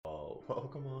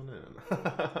welcome on in.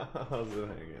 How's it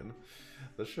hanging?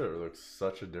 This shirt looks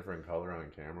such a different color on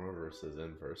camera versus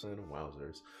in person.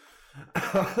 Wowzers.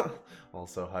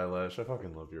 Also, hi Lash, I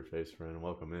fucking love your face, friend.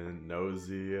 Welcome in.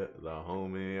 Nosy, the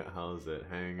homie. How's it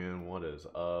hanging? What is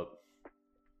up?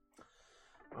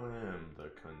 I am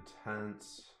the content.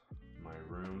 My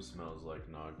room smells like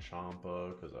Nag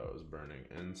Champa because I was burning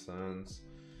incense.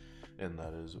 And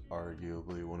that is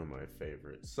arguably one of my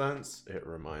favorite scents. It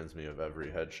reminds me of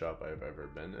every head shop I've ever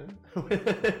been in,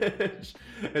 which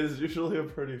is usually a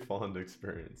pretty fond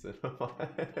experience in my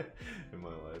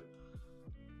life.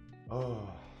 Oh,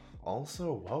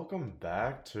 also, welcome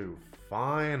back to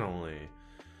finally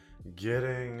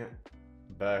getting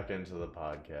back into the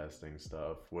podcasting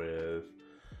stuff with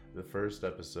the first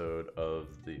episode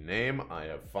of the name I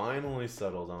have finally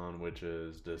settled on, which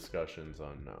is Discussions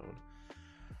Unknown.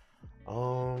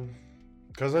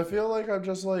 Because I feel like I'm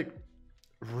just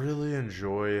really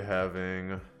enjoy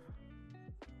having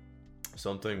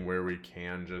something where we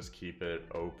can just keep it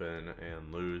open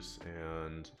and loose,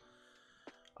 and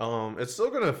it's still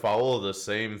gonna follow the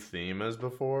same theme as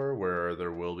before, where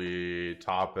there will be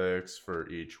topics for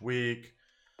each week,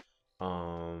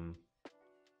 and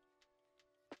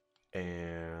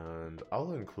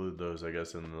I'll include those, I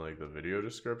guess, in the video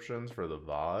descriptions for the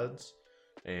VODs.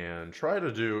 And try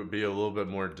to be a little bit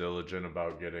more diligent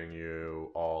about getting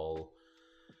you all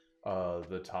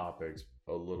the topics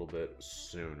a little bit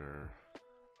sooner.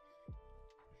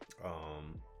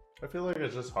 I feel like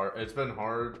it's just hard. It's been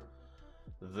hard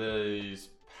these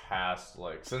past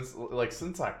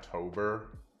since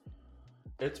October.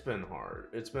 It's been hard.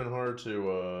 It's been hard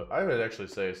to I would actually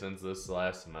say since this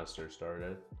last semester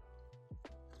started.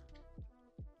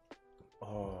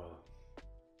 Oh,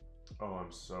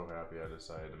 I'm so happy I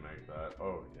decided to make that.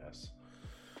 Oh, yes.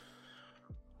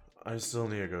 I still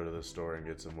need to go to the store and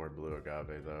get some more blue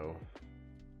agave, though.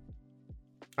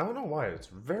 I don't know why. It's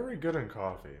very good in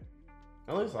coffee.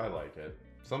 At least I like it.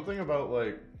 Something about,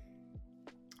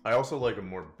 I also like a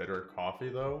more bitter coffee,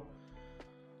 though.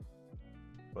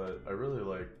 But I really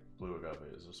like blue agave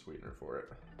as a sweetener for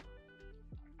it.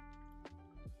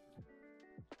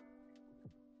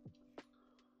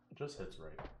 It just hits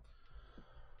right.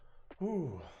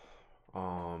 Ooh.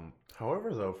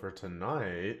 However, though, for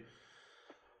tonight,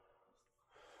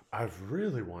 I've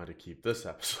really wanted to keep this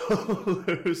episode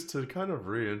loose to kind of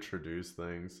reintroduce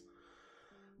things.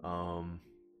 Cause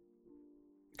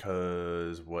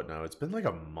what now? It's been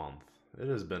a month. It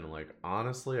has been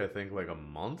honestly, I think a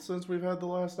month since we've had the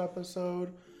last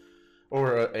episode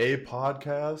or a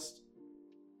podcast.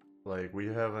 We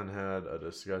haven't had a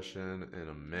discussion in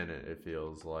a minute, it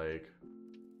feels like.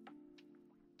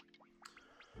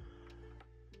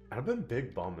 I've been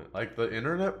big bumming. The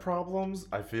internet problems,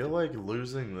 I feel like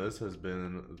losing this has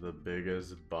been the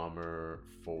biggest bummer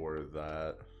for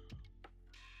that.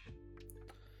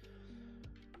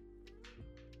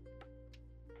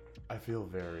 I feel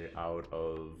very out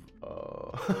of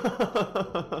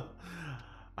out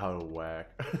of whack.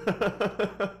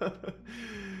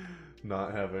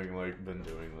 Not having been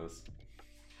doing this.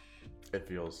 It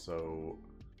feels so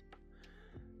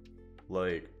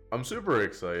I'm super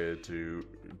excited to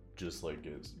just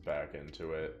get back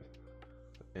into it,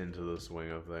 into the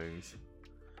swing of things.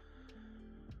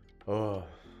 Oh,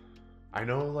 I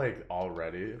know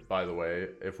already, by the way,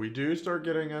 if we do start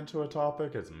getting into a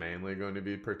topic, it's mainly going to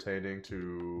be pertaining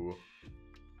to,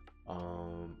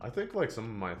 I think some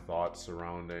of my thoughts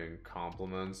surrounding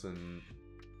compliments and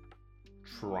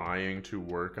trying to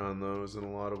work on those in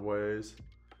a lot of ways.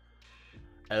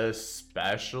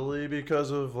 Especially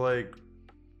because of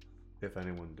if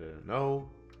anyone didn't know,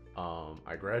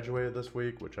 I graduated this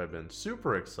week, which I've been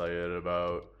super excited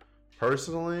about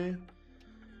personally.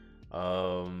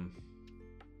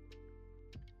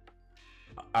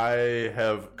 I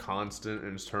have constant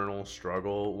internal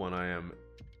struggle when I am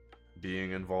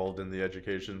being involved in the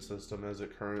education system as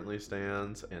it currently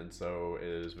stands, and so it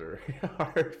is very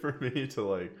hard for me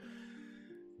to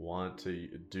want to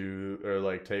do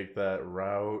or take that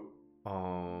route.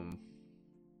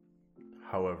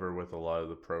 However, with a lot of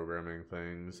the programming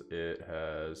things, it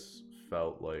has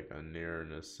felt like a near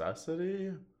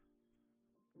necessity.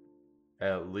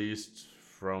 At least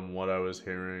from what I was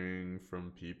hearing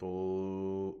from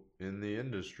people in the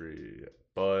industry.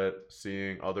 But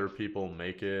seeing other people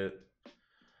make it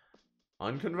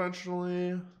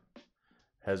unconventionally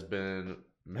has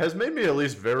made me at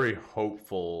least very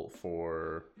hopeful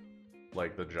for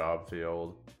the job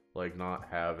field. Not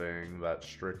having that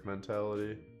strict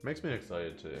mentality makes me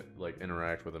excited to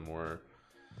interact with a more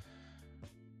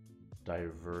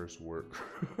diverse work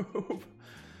group.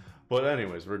 But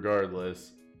anyways,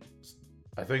 regardless,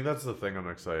 I think that's the thing I'm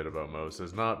excited about most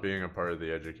is not being a part of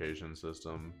the education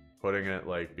system, putting it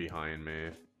like behind me.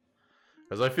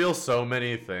 Because I feel so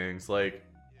many things like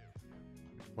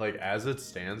as it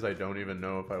stands, I don't even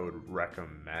know if I would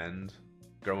recommend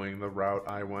going the route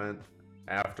I went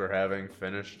after having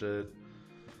finished it.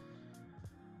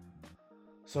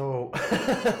 So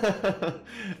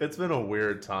it's been a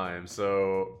weird time.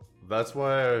 So that's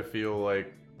why I feel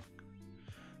like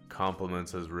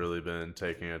compliments has really been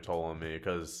taking a toll on me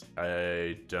because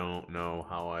I don't know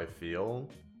how I feel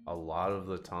a lot of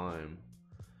the time.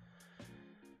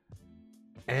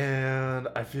 And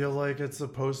I feel like it's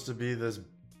supposed to be this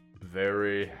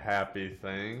very happy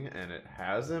thing, and it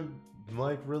hasn't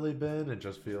like really been. It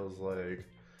just feels like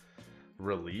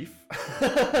relief.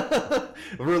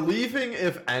 Relieving,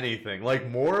 if anything, like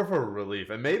more of a relief.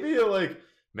 And maybe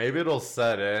it'll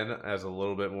set in as a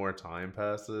little bit more time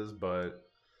passes, but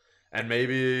and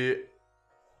maybe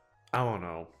I don't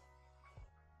know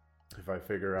if I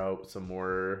figure out some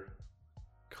more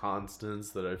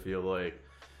constants that I feel like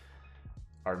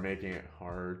are making it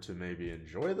hard to maybe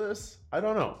enjoy this. I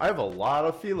don't know. I have a lot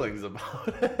of feelings about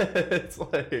it. It's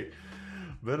like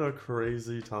been a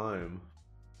crazy time.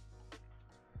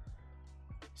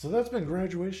 So that's been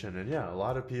graduation, and yeah, a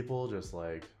lot of people just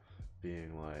like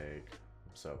being like,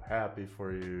 I'm so happy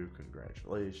for you,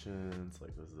 congratulations,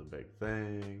 like this is a big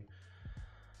thing.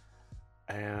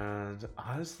 And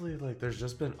honestly, like there's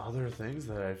just been other things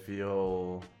that I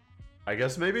feel, I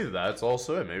guess maybe that's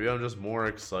also it. Maybe I'm just more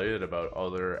excited about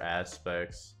other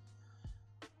aspects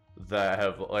that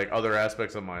have like other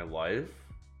aspects of my life,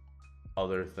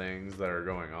 other things that are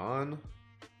going on.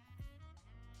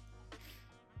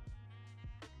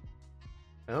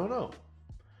 I don't know.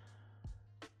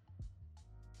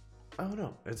 I don't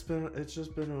know. It's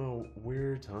just been a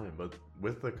weird time, but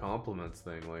with the compliments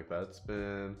thing, like that's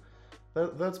been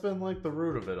like the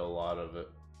root of it, a lot of it.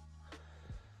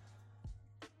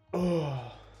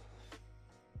 Oh,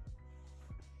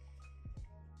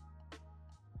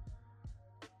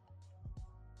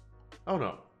 I don't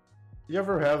know. You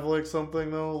ever have like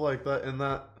something though like that in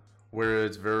that where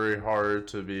it's very hard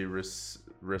to be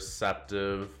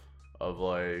receptive of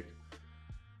like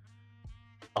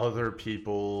other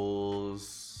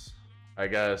people's, I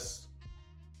guess,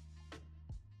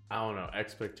 I don't know,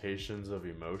 expectations of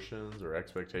emotions or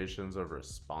expectations of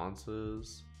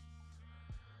responses.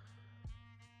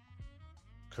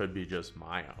 Could be just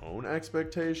my own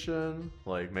expectation.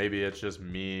 Like maybe it's just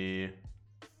me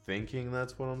thinking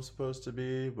that's what I'm supposed to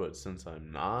be, but since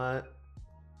I'm not,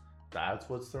 that's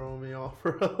what's throwing me off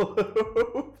for a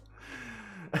loop.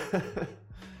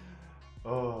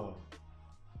 Oh.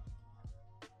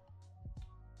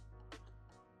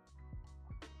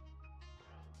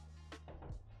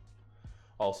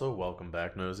 Also, welcome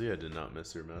back, Nosy. I did not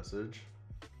miss your message.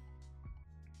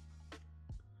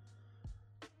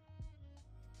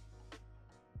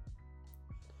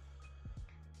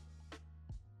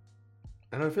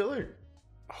 And I feel like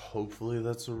hopefully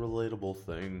that's a relatable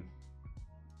thing.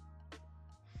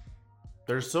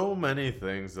 There's so many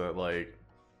things that like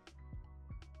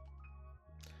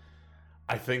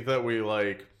I think that we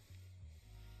like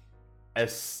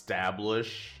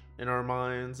establish in our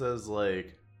minds as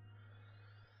like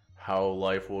how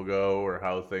life will go or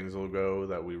how things will go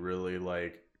that we really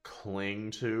like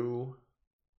cling to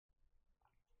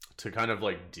kind of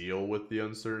like deal with the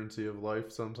uncertainty of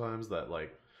life sometimes that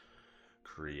like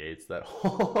creates that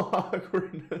whole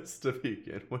awkwardness to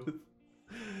begin with.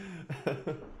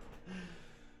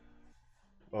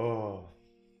 Oh.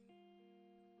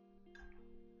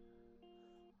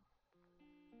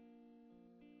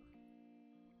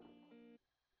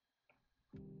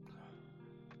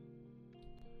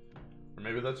 Or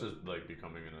maybe that's just like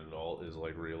becoming an adult is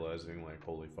like realizing like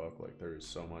holy fuck, like there is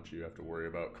so much you have to worry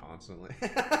about constantly.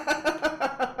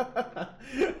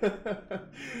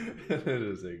 It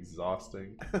is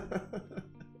exhausting.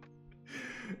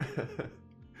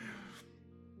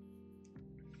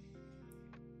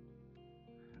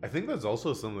 I think that's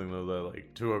also something though that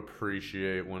like to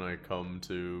appreciate when I come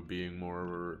to being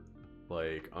more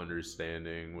like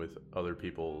understanding with other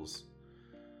people's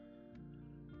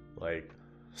like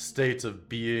states of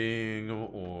being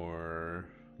or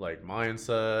like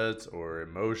mindsets or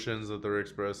emotions that they're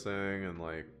expressing and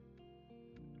like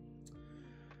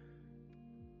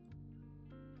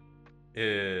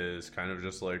is kind of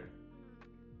just like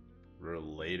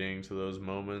relating to those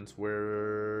moments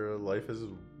where life is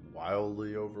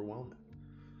wildly overwhelming.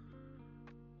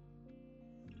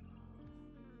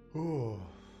 Oh.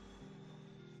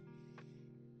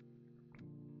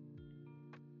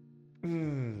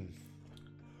 Hmm.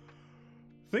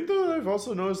 I think that I've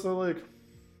also noticed that like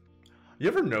You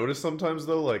ever notice sometimes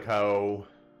though, like how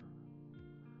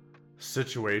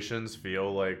situations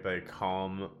feel like they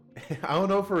come I don't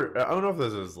know if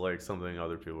this is like something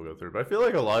other people go through, but I feel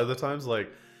like a lot of the times,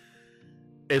 like,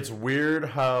 it's weird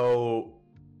how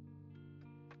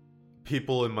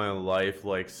people in my life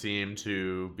like seem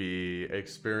to be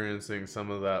experiencing some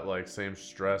of that like same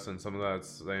stress and some of that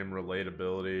same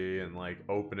relatability and like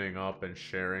opening up and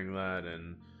sharing that.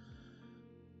 And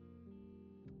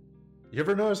you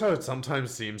ever notice how it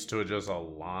sometimes seems to just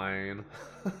align?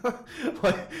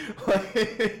 like,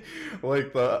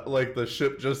 like the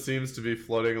ship just seems to be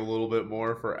flooding a little bit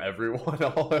more for everyone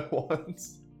all at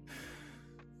once.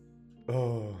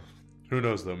 Oh, who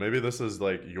knows though? Maybe this is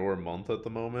like your month at the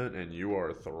moment and you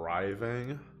are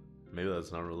thriving. Maybe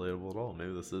that's not relatable at all.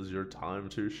 Maybe this is your time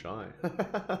to shine.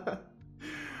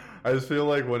 I just feel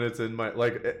like when it's in my,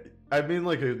 like, I mean,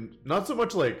 like, not so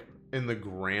much like in the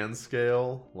grand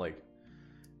scale, like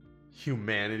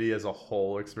humanity as a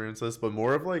whole experience this, but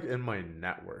more of like in my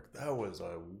network. That was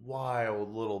a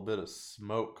wild little bit of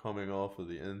smoke coming off of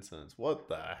the incense. What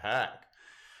the heck?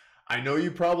 I know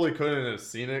you probably couldn't have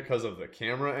seen it because of the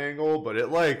camera angle, but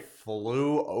it like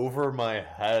flew over my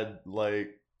head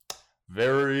like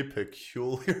very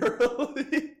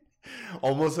peculiarly.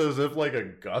 Almost as if like a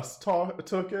gust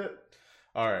took it.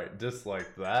 Alright,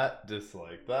 dislike that,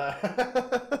 dislike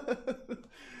that.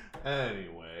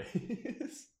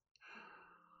 Anyways.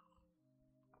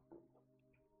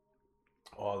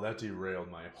 Oh, that derailed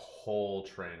my whole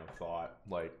train of thought.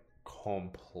 Like,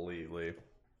 completely.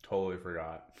 Totally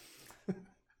forgot.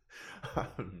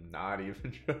 I'm not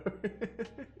even joking.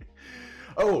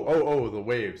 Oh, the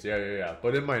waves. Yeah.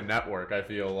 But in my network, I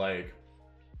feel like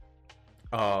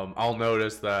I'll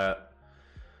notice that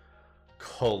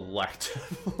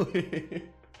collectively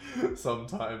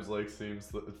sometimes like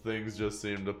things just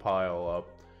seem to pile up.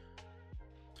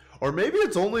 Or maybe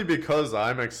it's only because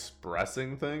I'm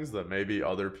expressing things that maybe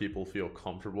other people feel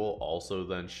comfortable also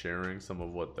then sharing some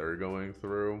of what they're going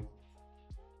through.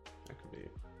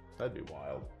 That'd be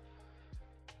wild.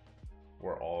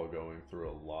 We're all going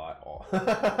through a lot.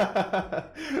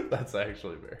 That's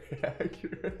actually very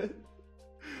accurate.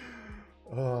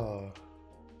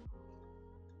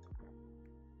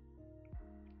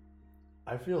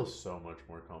 I feel so much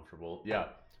more comfortable. Yeah.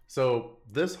 So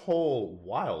this whole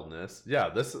wildness, yeah,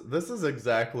 this is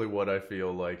exactly what I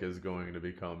feel like is going to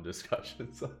become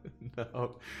discussions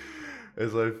now.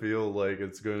 Is I feel like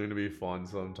it's going to be fun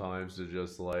sometimes to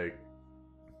just like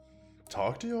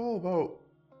talk to you all about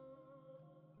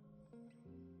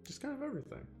just kind of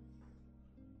everything.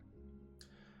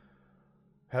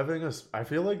 I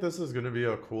feel like this is going to be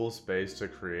a cool space to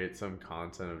create some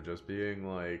content of just being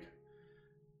like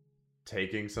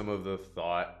taking some of the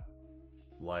thought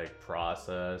like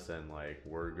process and like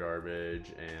word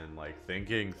garbage and like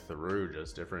thinking through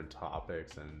just different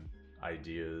topics and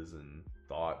ideas and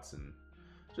thoughts and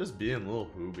just being little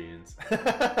who beans.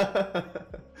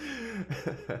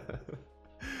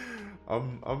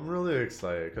 I'm really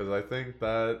excited because I think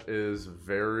that is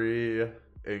very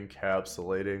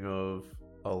encapsulating of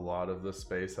a lot of the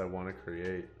space I want to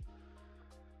create.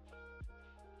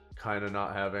 Kind of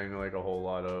not having like a whole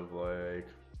lot of like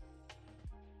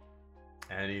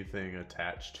anything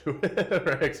attached to it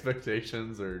or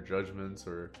expectations or judgments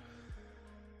or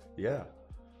yeah.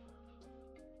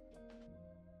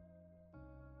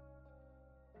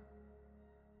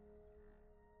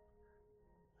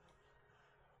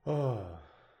 Oh,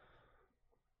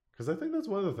 because I think that's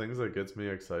one of the things that gets me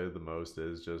excited the most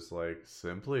is just like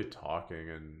simply talking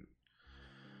and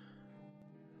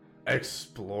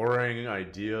exploring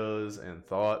ideas and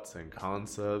thoughts and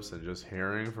concepts and just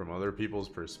hearing from other people's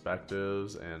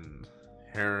perspectives and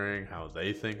hearing how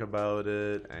they think about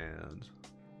it. And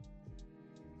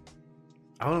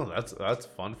I don't know, that's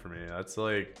fun for me. That's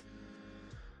like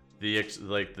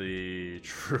the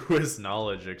truest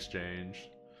knowledge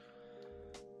exchange.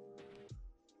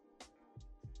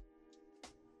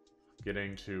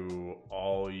 Getting to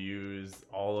all use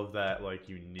all of that like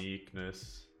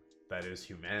uniqueness that is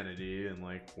humanity and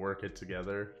like work it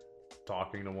together,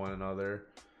 talking to one another.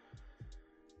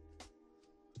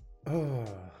 And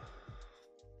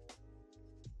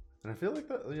I feel like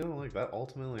that, you know, like that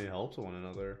ultimately helps one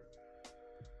another.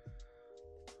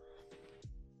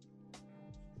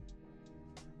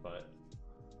 But,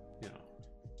 you know,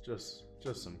 just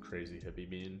some crazy hippie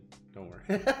bean. Don't worry.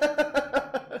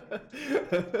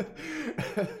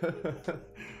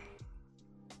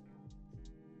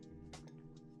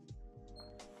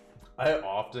 I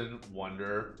often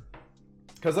wonder,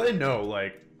 because I know,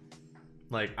 like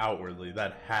outwardly,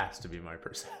 that has to be my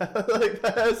perception. Like,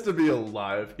 that has to be a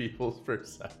lot of people's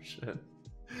perception.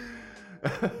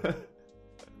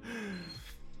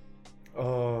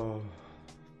 Oh,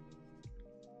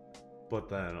 but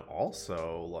then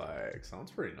also like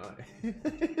sounds pretty nice.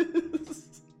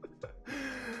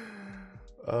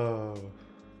 Oh,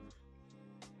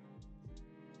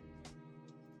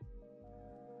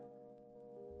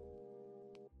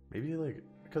 maybe like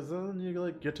because then you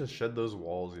like get to shed those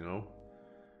walls, you know,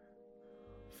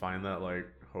 find that like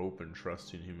hope and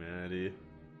trust in humanity.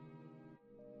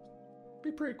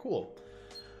 Be pretty cool.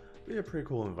 Be a pretty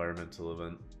cool environment to live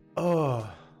in. Oh,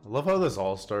 I love how this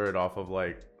all started off of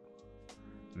like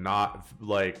not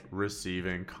like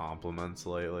receiving compliments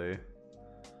lately.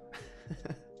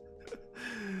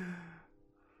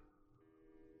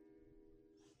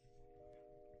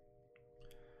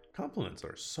 Compliments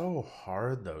are so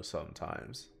hard though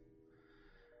sometimes.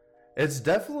 It's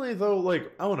definitely though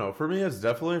like I don't know, for me it's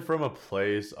definitely from a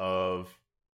place of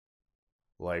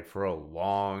like for a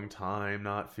long time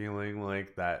not feeling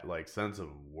like that like sense of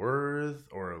worth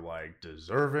or like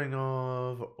deserving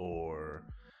of or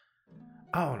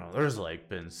I don't know, there's like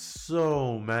been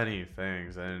so many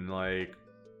things and like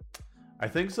I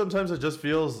think sometimes it just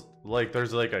feels like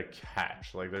there's like a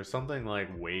catch, like there's something like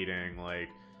waiting like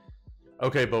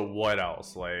okay, but what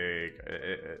else? Like,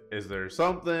 is there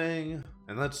something?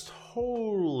 And that's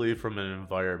totally from an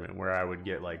environment where I would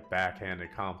get like backhanded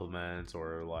compliments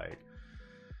or like,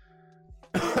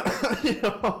 you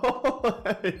know,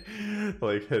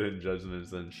 like hidden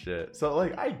judgments and shit. So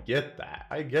like, I get that.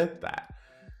 I get that.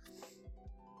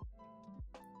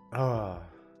 Ah,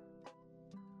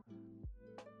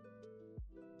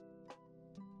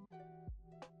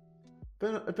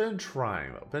 been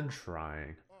trying though. Been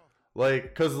trying.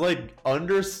 Like, cause like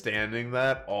understanding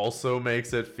that also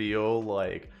makes it feel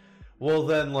like, well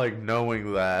then like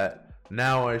knowing that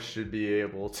now I should be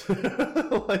able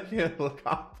to like handle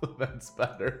compliments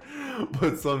better.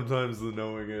 But sometimes the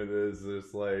knowing it is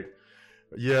just like,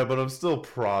 yeah, but I'm still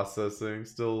processing,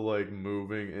 still like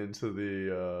moving into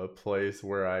the place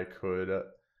where I could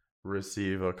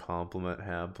receive a compliment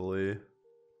happily.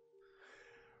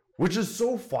 Which is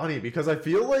so funny because I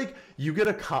feel like you get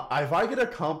if I get a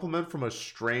compliment from a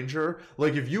stranger,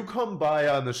 like if you come by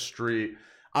on the street,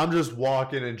 I'm just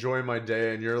walking, enjoying my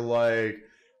day, and you're like,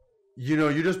 you know,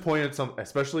 you just point at some,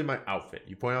 especially my outfit.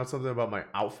 You point out something about my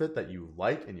outfit that you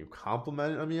like, and you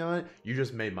complimented me on it. You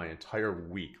just made my entire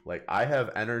week. Like I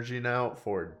have energy now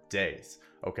for days.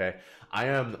 Okay, I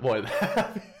am one of the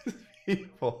happiest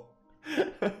people.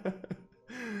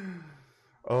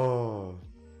 Oh.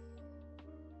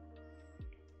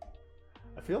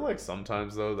 I feel like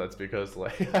sometimes though that's because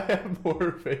like I have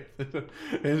more faith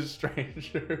in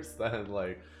strangers than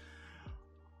like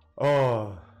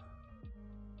oh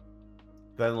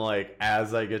than like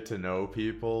as I get to know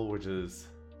people, which is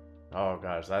oh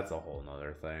gosh, that's a whole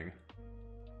nother thing.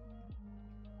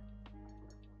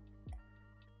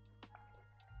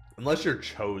 Unless you're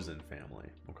chosen family.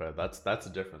 Okay, that's a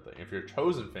different thing. If you're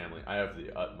chosen family, I have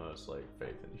the utmost like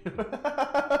faith in you.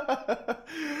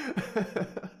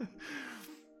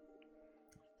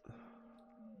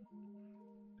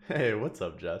 Hey, what's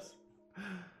up, Jess?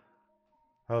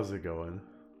 How's it going?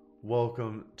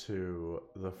 Welcome to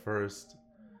the first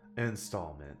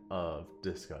installment of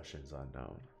Discussions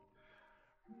Unknown,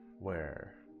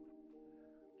 where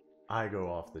I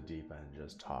go off the deep end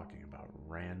just talking about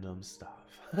random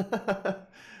stuff.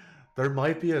 There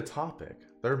might be a topic,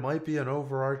 there might be an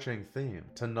overarching theme.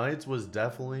 Tonight's was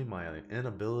definitely my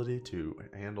inability to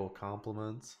handle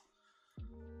compliments.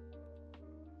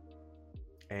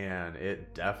 And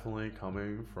it definitely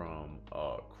coming from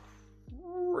a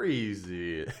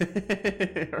crazy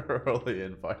early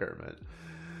environment.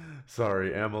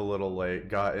 Sorry, I'm a little late.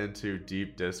 Got into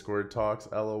deep Discord talks,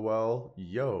 lol.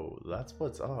 Yo, that's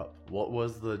what's up. What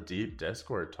was the deep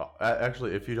Discord talk?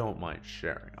 Actually, if you don't mind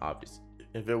sharing, obviously.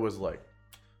 If it was like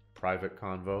private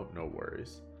convo, no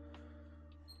worries.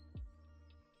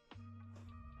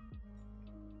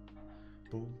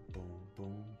 Boom, boom,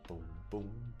 boom, boom,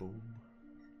 boom, boom.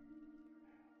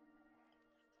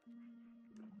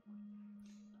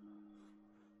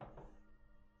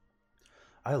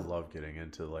 I love getting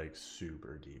into like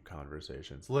super deep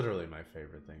conversations. Literally my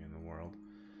favorite thing in the world.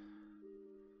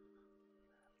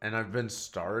 And I've been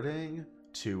starting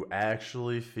to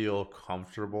actually feel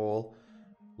comfortable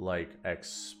like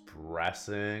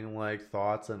expressing like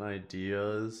thoughts and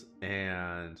ideas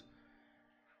and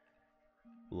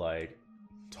like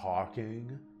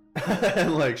talking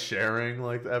and like sharing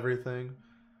like everything.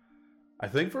 I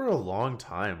think for a long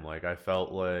time like I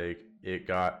felt like it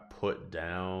got put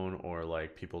down or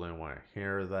like people didn't want to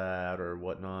hear that or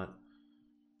whatnot.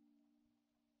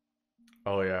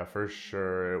 Oh yeah, for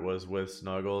sure. It was with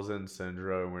Snuggles and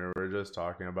Syndra, and we were just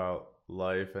talking about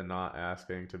life and not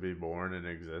asking to be born and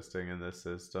existing in this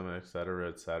system, etc.,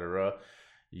 etc.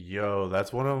 Yo,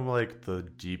 that's one of like the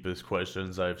deepest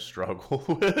questions I've struggled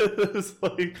with. Is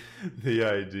like the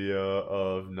idea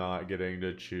of not getting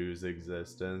to choose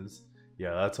existence.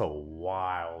 Yeah, that's a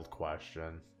wild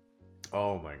question.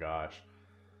 Oh my gosh.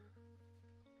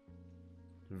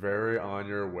 Very on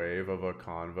your wave of a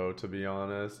convo, to be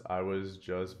honest. I was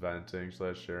just venting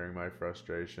slash sharing my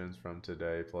frustrations from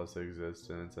today plus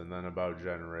existence and then about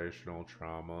generational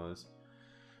traumas.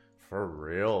 For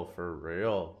real, for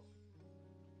real.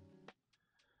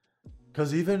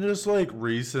 Cause even just like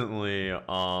recently,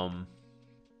 I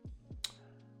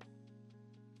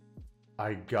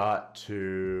got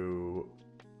to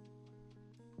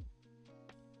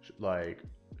like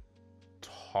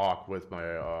talk with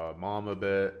my mom a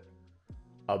bit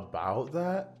about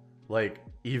that. Like,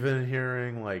 even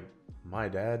hearing, like, my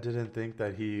dad didn't think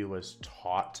that he was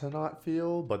taught to not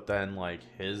feel, but then, like,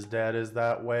 his dad is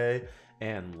that way.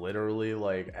 And literally,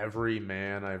 like, every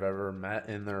man I've ever met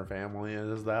in their family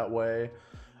is that way.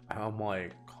 And I'm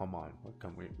like, come on, what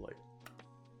can we, like,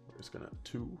 we're just gonna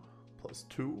 2 +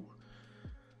 2?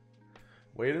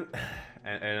 Wait,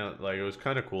 and like, it was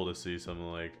kind of cool to see some,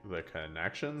 like, the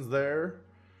connections there.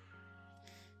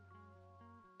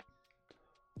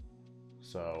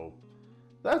 So,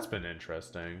 that's been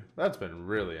interesting. That's been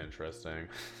really interesting.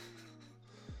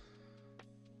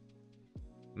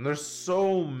 And there's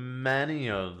so many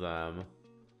of them.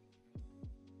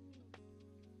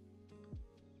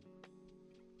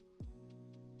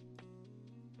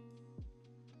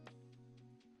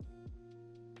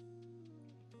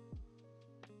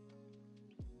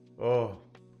 Oh,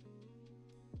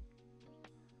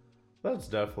 that's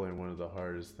definitely one of the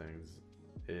hardest things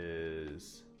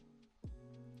is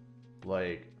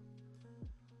like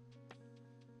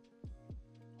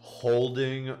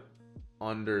holding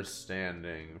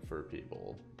understanding for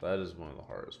people. That is one of the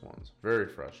hardest ones. Very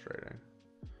frustrating.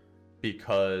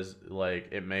 Because like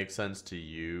it makes sense to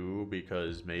you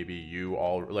because maybe you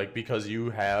all like because you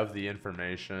have the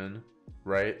information,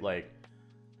 right? Like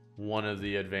one of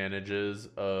the advantages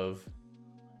of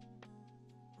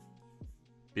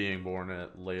being born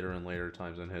at later and later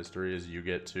times in history is you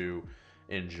get to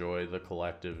enjoy the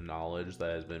collective knowledge that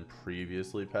has been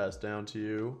previously passed down to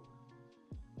you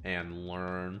and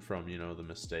learn from, the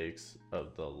mistakes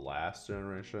of the last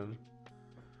generation.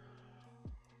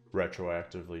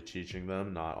 Retroactively teaching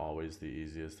them, not always the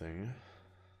easiest thing.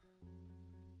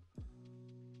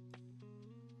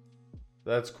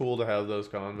 That's cool to have those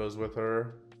convos with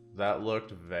her. That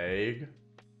looked vague.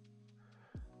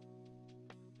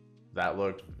 That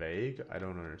looked vague? I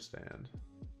don't understand.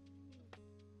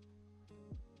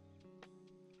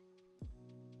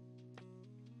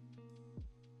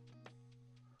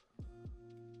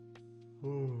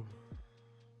 Ooh.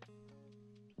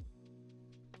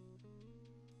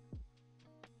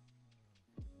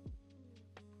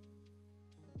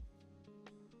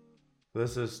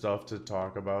 This is stuff to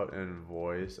talk about in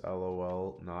voice,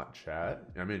 lol, not chat.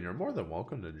 I mean, you're more than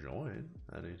welcome to join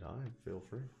anytime. Feel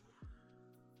free.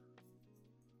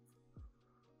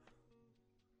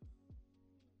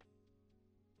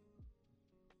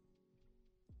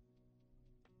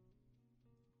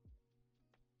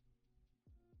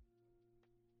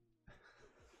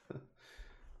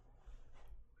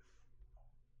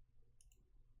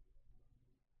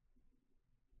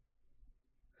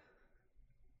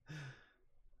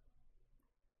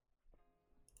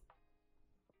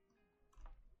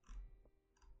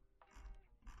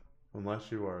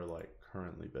 Unless you are like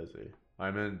currently busy.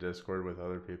 I'm in Discord with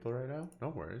other people right now. No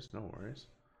worries, no worries.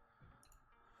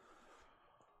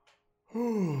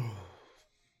 Hmm.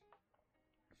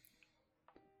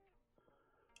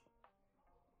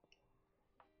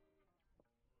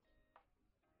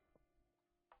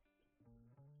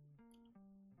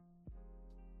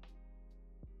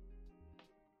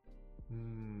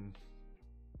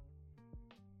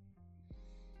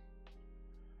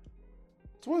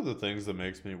 It's one of the things that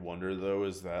makes me wonder though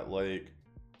is that like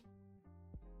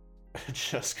it's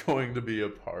just going to be a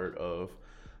part of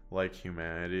like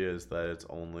humanity is that it's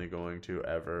only going to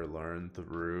ever learn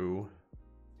through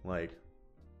like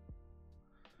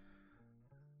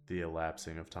the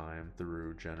elapsing of time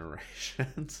through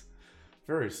generations.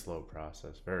 Very slow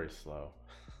process, very slow.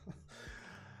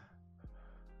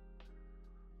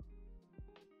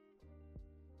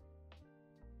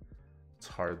 It's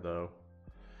hard though.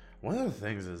 One of the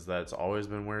things is that's always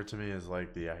been weird to me is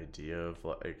like the idea of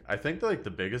like I think like the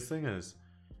biggest thing is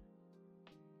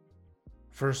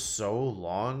for so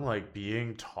long, like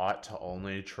being taught to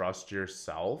only trust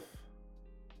yourself.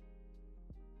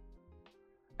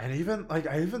 And even like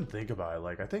I even think about it,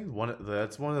 like I think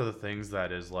that's one of the things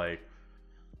that is like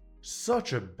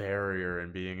such a barrier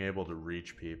in being able to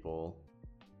reach people.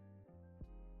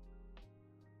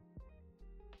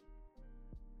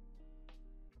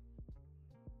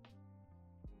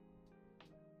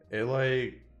 It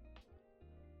like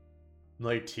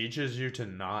teaches you to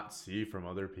not see from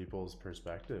other people's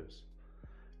perspectives.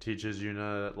 Teaches you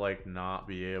to like not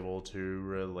be able to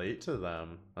relate to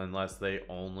them unless they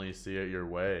only see it your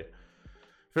way.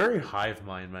 Very hive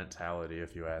mind mentality,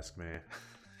 if you ask me.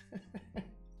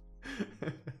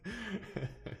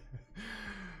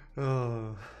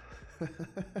 Oh.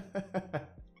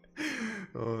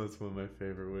 Oh, that's one of my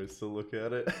favorite ways to look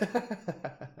at it.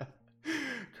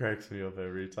 Cracks me up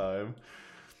every time.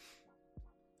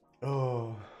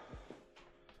 Oh.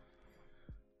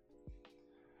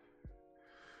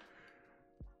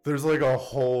 There's like a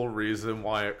whole reason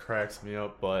why it cracks me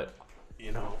up, but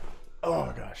you know,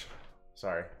 oh gosh.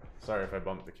 Sorry if I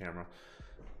bumped the camera.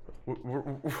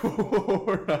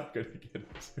 We're not gonna get into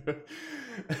it.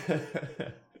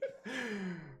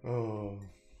 Oh.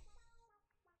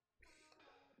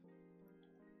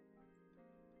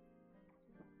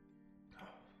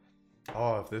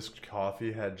 Oh, if this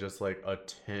coffee had just like a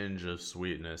tinge of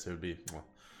sweetness, it would be. Well,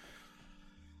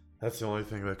 that's the only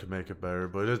thing that could make it better,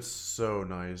 but it's so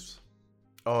nice.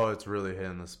 Oh, it's really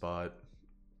hitting the spot.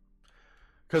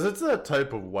 Because it's that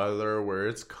type of weather where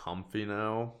it's comfy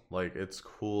now. Like, it's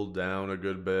cooled down a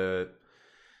good bit.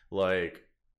 Like,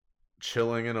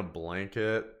 chilling in a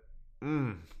blanket.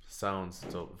 Sounds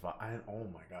so... oh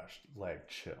my gosh. Leg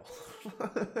chill.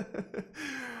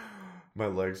 My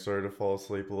legs started to fall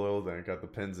asleep a little. Then I got the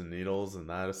pins and needles. And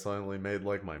that suddenly made,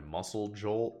 like, my muscle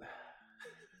jolt.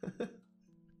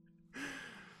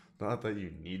 Not that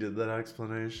you needed that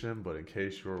explanation, but in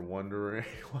case you were wondering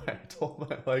why I told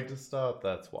my leg to stop,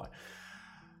 that's why.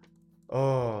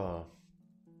 Oh.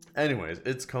 Anyways,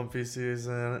 it's comfy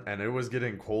season, and it was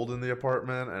getting cold in the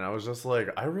apartment, and I was just like,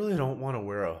 I really don't want to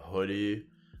wear a hoodie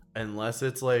unless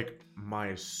it's like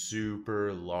my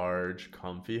super large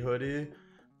comfy hoodie,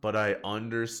 but I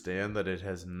understand that it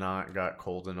has not got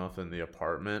cold enough in the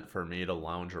apartment for me to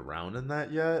lounge around in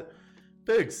that yet.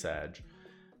 Big Sag.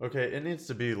 Okay, it needs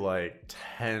to be like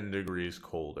 10 degrees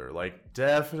colder. Like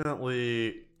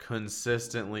definitely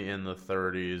consistently in the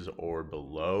 30s or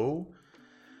below.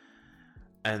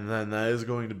 And then that is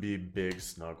going to be big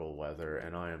snuggle weather.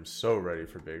 And I am so ready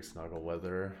for big snuggle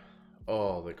weather.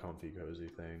 Oh, the comfy cozy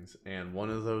things. And one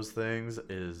of those things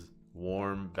is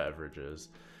warm beverages.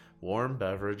 Warm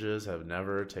beverages have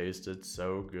never tasted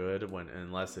so good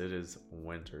unless it is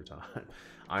wintertime.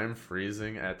 I'm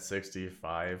freezing at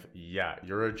 65. Yeah,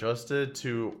 you're adjusted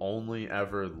to only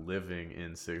ever living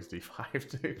in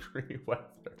 65 degree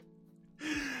weather.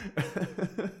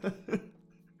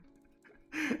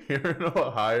 Here in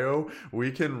Ohio,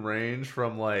 we can range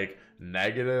from like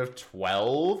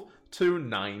 -12 to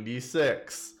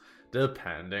 96,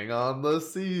 depending on the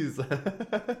season.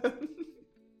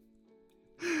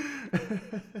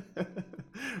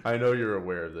 I know you're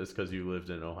aware of this because you lived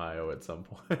in Ohio at some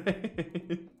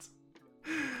point.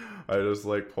 I just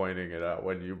like pointing it out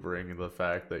when you bring the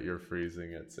fact that you're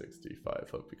freezing at 65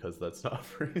 up, because that's not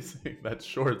freezing, that's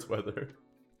shorts weather.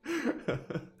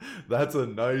 That's a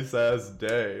nice ass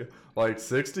day. Like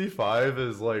 65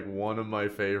 is like one of my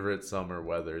favorite summer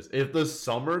weathers. If the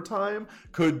summertime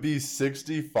could be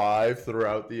 65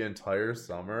 throughout the entire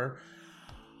summer,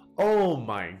 oh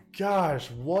my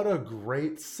gosh, what a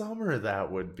great summer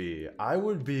that would be. I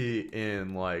would be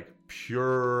in like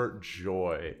pure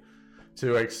joy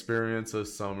to experience a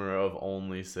summer of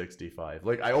only 65.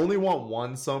 Like I only want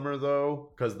one summer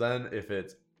though, because then if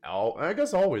it's out, I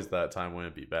guess always that time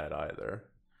wouldn't be bad either.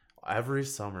 Every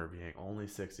summer being only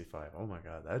 65. Oh my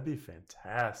god, that'd be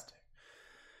fantastic.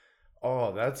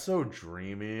 Oh, that's so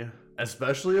dreamy.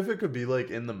 Especially if it could be like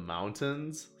in the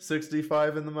mountains,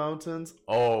 65 in the mountains.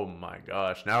 Oh my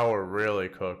gosh, now we're really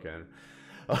cooking.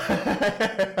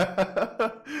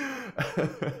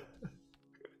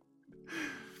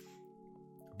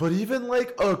 But even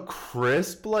like a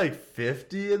crisp like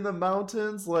 50 in the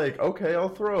mountains, like okay, I'll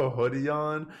throw a hoodie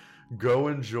on, go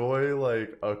enjoy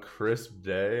like a crisp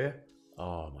day.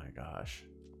 Oh my gosh.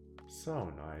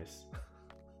 So nice.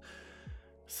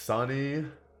 Sunny,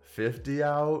 50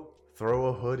 out, throw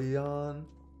a hoodie on.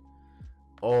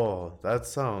 Oh, that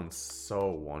sounds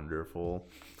so wonderful.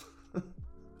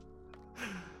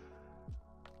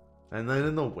 And then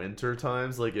in the winter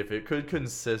times, like if it could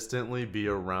consistently be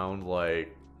around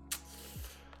like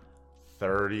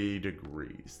 30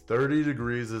 degrees. 30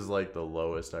 degrees is like the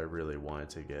lowest I really want it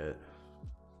to get.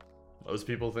 Most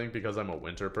people think because I'm a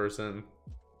winter person,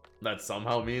 that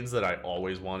somehow means that I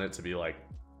always want it to be like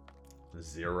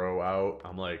 0 out.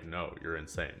 I'm like, no, you're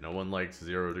insane. No one likes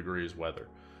 0 degrees weather.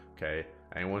 Okay?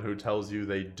 Anyone who tells you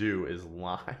they do is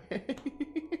lying.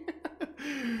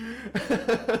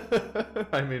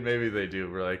 I mean, maybe they do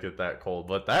like it that cold,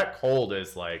 but that cold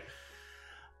is like,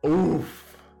 oof.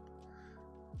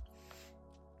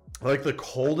 Like the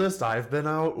coldest I've been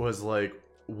out was like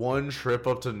one trip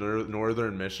up to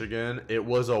northern Michigan. It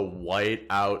was a white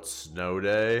out snow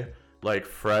day, like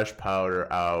fresh powder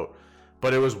out,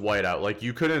 but it was white out. Like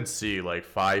you couldn't see like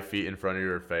 5 feet in front of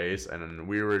your face, and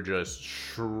we were just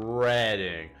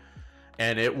shredding.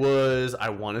 And it was, I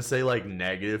want to say like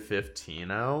 -15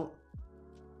 out.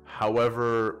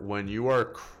 However, when you are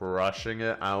crushing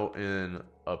it out in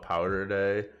a powder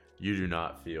day, you do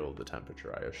not feel the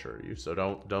temperature, I assure you. So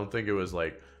don't think it was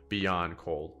like beyond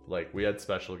cold. Like we had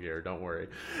special gear, don't worry.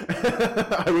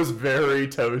 I was very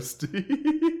toasty.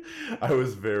 I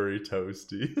was very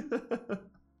toasty.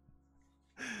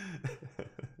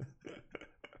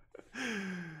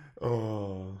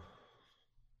 Oh.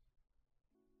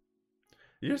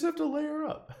 You just have to layer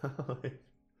up.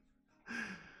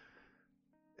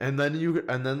 And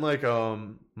then like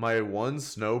my one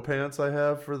snow pants I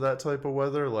have for that type of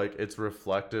weather, like it's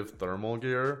reflective thermal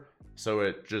gear, so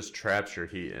it just traps your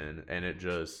heat in, and it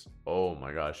just, oh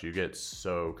my gosh, you get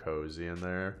so cozy in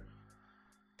there.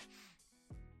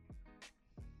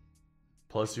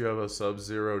 Plus you have a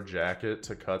sub-zero jacket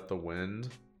to cut the wind,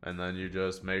 and then you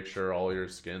just make sure all your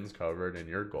skin's covered and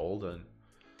you're golden.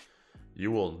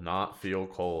 You will not feel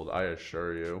cold, I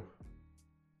assure you.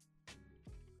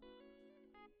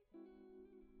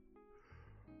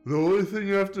 The only thing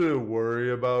you have to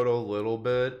worry about a little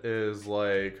bit is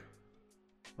like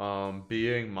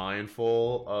being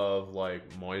mindful of like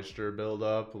moisture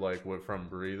buildup, like from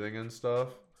breathing and stuff.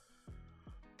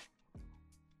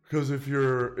 Because if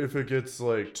it gets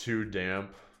like too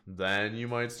damp, then you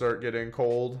might start getting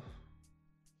cold.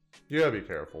 You gotta be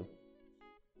careful.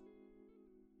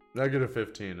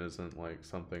 -15 isn't like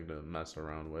something to mess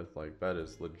around with. Like that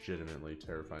is legitimately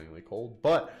terrifyingly cold.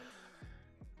 But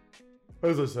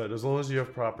as I said, as long as you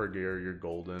have proper gear, you're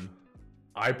golden.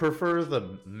 I prefer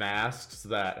the masks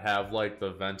that have like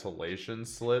the ventilation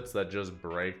slits that just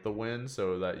break the wind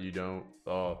so that you don't,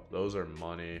 oh, those are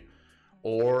money.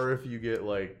 Or if you get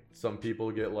like, some people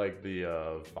get like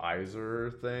the visor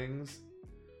things.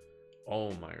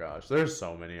 Oh my gosh, there's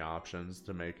so many options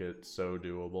to make it so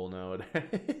doable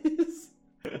nowadays.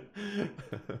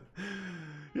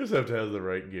 You just have to have the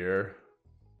right gear.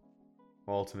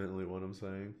 Ultimately, what I'm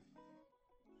saying.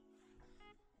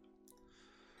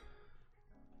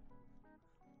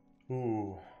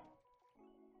 Ooh.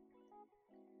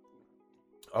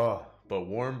 Oh, but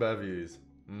warm bevies.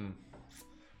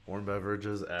 Warm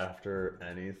beverages after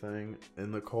anything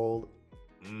in the cold.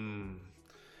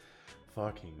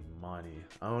 Fucking money.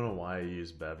 I don't know why I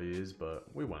use bevies,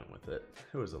 but we went with it.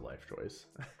 It was a life choice.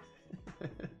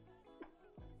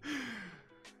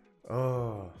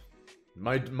 Oh.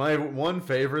 My one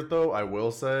favorite though, I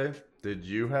will say, did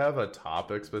you have a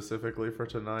topic specifically for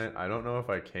tonight? I don't know if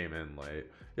I came in late.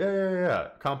 Yeah.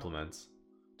 Compliments.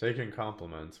 Taking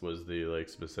compliments was the like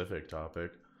specific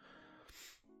topic.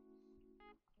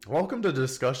 Welcome to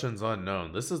Discussions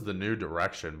Unknown. This is the new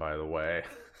direction, by the way.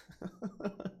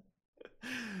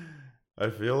 I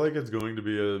feel like it's going to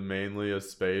be mainly a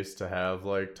space to have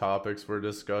like topics for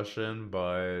discussion,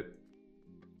 but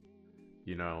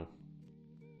you know,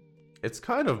 it's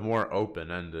kind of more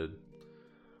open-ended.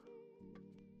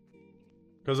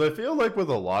 Because I feel like with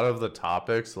a lot of the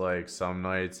topics, like some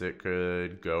nights it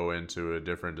could go into a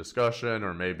different discussion,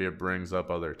 or maybe it brings up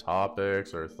other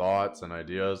topics or thoughts and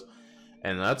ideas.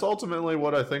 And that's ultimately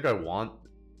what I think I want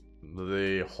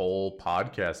the whole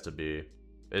podcast to be,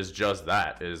 is just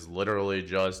that, is literally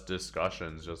just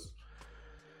discussions, just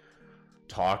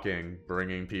talking,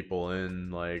 bringing people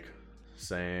in, like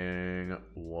saying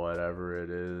whatever it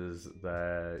is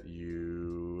that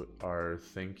you are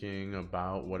thinking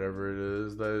about, whatever it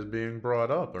is that is being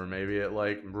brought up, or maybe it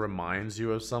like reminds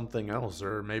you of something else,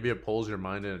 or maybe it pulls your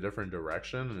mind in a different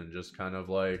direction, and just kind of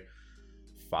like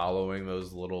following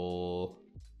those little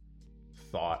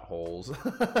thought holes.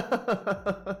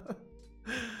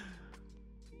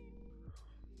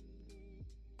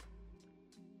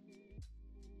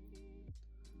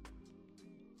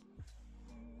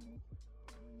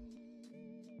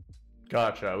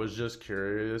 Gotcha. I was just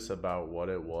curious about what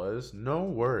it was. No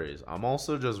worries. I'm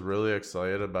also just really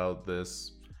excited about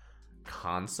this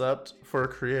concept for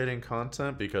creating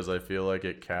content because I feel like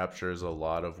it captures a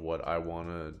lot of what I want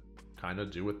to kind of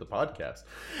do with the podcast.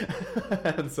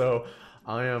 And so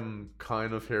I am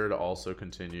kind of here to also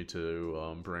continue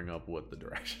to bring up what the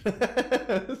direction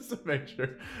is to make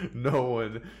sure no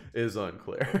one is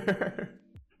unclear.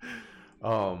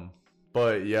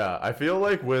 But yeah, I feel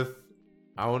like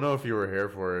I don't know if you were here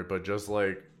for it, but just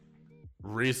like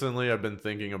recently I've been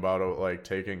thinking about like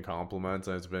taking compliments,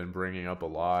 and it's been bringing up a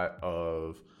lot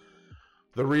of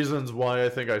the reasons why I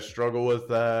think I struggle with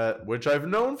that, which I've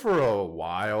known for a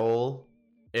while.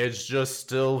 It's just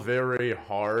still very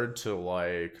hard to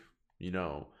like,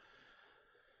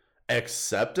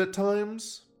 accept at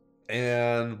times.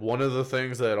 And one of the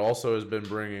things that also has been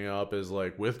bringing up is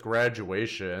like with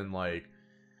graduation, like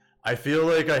I feel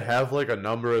like I have like a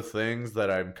number of things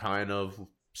that I'm kind of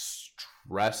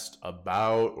stressed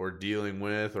about or dealing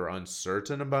with or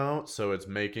uncertain about, so it's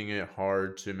making it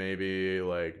hard to maybe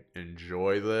like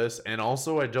enjoy this. And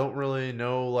also I don't really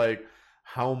know like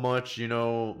how much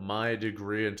my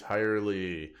degree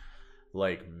entirely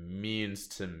like means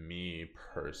to me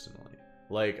personally,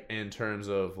 like in terms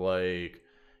of like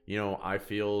I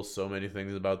feel so many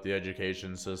things about the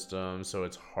education system, so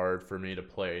it's hard for me to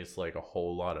place like a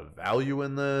whole lot of value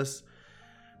in this.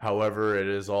 However, it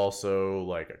is also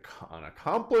like an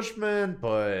accomplishment,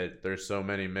 but there's so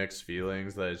many mixed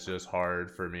feelings that it's just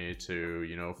hard for me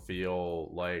to,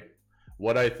 feel like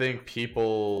what I think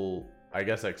people, I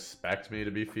guess, expect me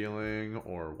to be feeling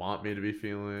or want me to be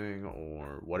feeling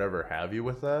or whatever have you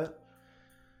with that.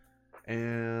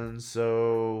 And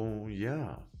so,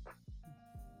 yeah.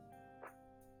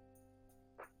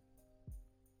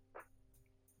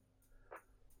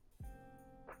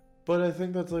 But I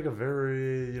think that's like a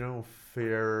very,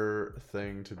 fair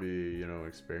thing to be,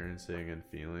 experiencing and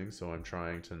feeling. So I'm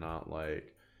trying to not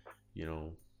like,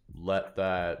 let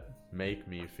that make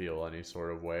me feel any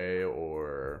sort of way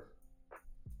or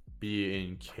be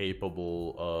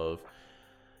incapable of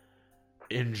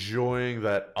enjoying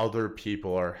that other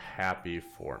people are happy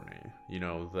for me.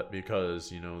 That because,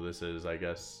 this is, I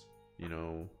guess,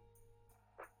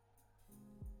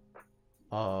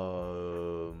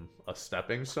 a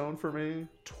stepping stone for me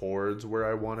towards where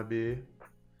I want to be.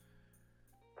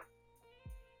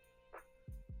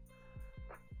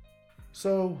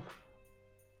 So,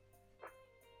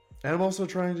 and I'm also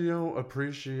trying to,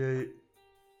 appreciate,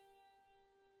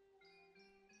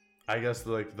 I guess,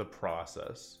 like the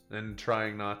process, and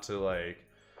trying not to like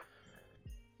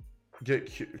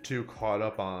get too caught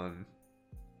up on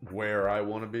where I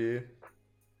want to be,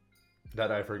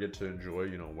 that I forget to enjoy,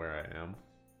 where I am.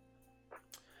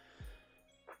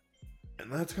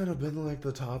 And that's kind of been like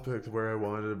the topic where I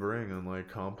wanted to bring, and like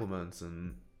compliments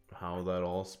and how that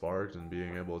all sparked and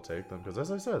being able to take them. Because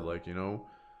as I said, like, it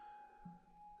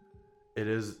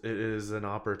is an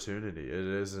opportunity. It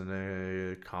is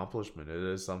an accomplishment. It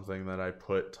is something that I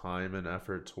put time and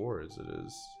effort towards. It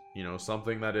is,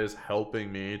 something that is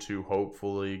helping me to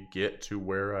hopefully get to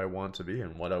where I want to be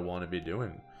and what I want to be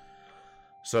doing.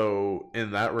 So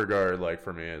in that regard, like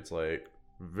for me, it's like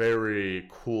very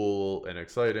cool and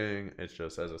exciting. It's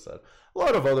just, as I said, a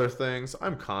lot of other things.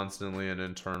 I'm constantly in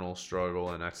internal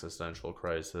struggle and existential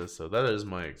crisis, so that is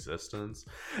my existence.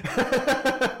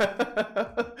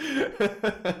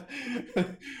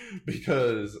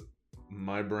 Because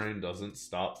my brain doesn't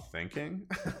stop thinking.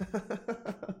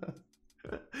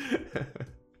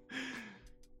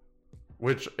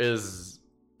 Which is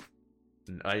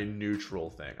a neutral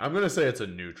thing. I'm going to say it's a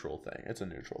neutral thing. It's a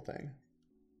neutral thing.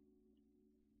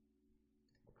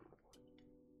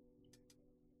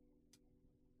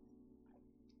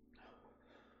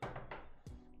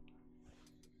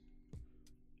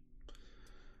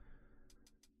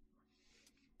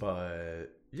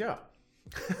 But yeah.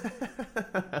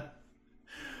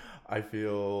 I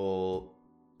feel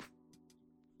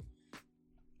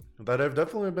that I've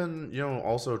definitely been,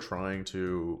 also trying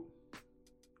to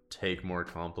take more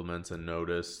compliments and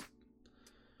notice,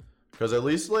 because at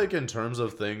least like in terms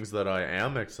of things that I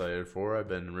am excited for, I've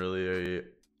been really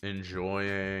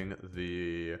enjoying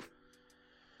the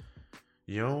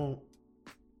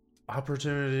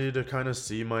opportunity to kind of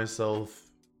see myself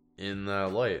in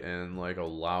that light and like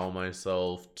allow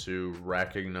myself to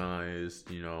recognize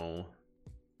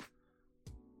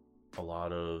a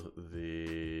lot of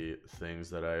the things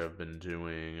that I have been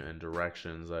doing and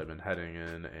directions I've been heading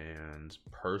in and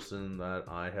person that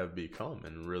I have become,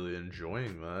 and really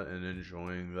enjoying that and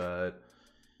enjoying that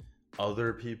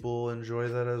other people enjoy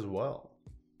that as well.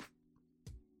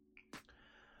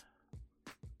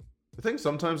 I think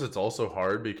sometimes it's also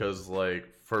hard because like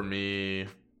for me,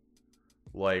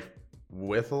 like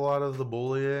with a lot of the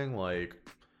bullying, like,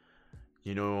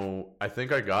 you know, I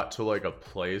think I got to like a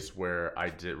place where I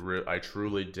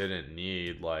truly didn't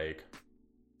need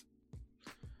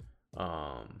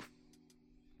um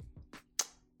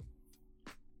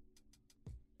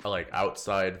like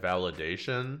outside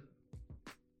validation.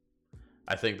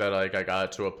 I think that like I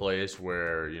got to a place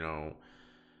where, you know,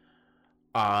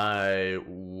 I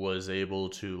was able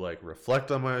to like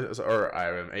reflect on or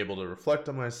I am able to reflect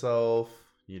on myself.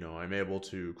 You know, I'm able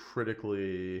to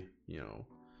critically, you know,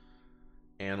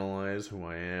 analyze who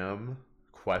I am,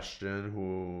 question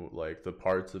who, like, the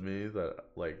parts of me that,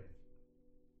 like,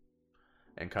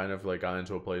 and kind of like got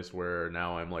into a place where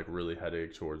now I'm like really heading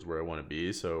towards where I want to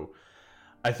be. So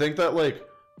I think that, like,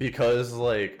 because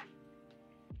like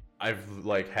I've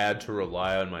like had to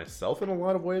rely on myself in a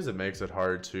lot of ways, it makes it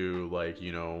hard to, like,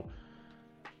 you know,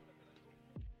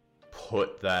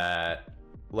 put that,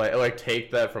 like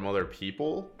take that from other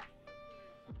people.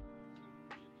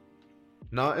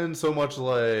 Not in so much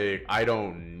like I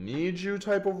don't need you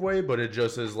type of way, but it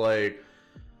just is like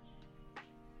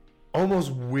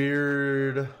almost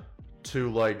weird to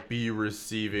like be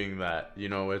receiving that. You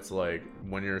know, it's like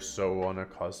when you're so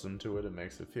unaccustomed to it, it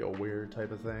makes it feel weird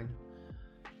type of thing.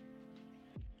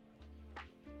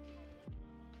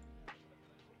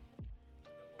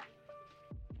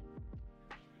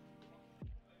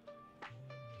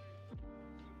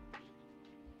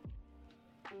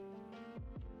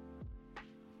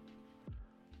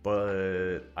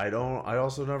 But I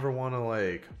also never want to,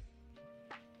 like,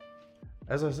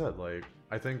 as I said, like,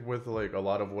 I think with like a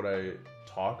lot of what I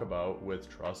talk about with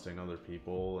trusting other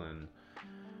people and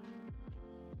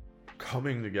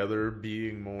coming together,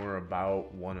 being more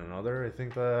about one another, I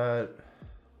think that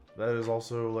that is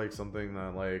also like something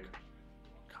that like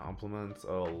compliments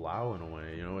allow in a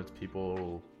way. You know, it's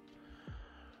people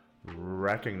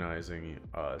recognizing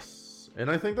us,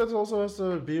 and I think that also has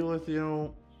to be with, you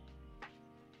know,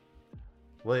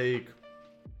 like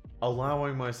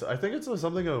allowing myself. I think it's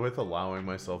something with allowing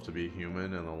myself to be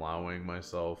human and allowing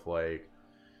myself, like,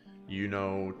 you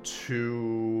know,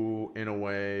 to, in a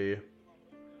way,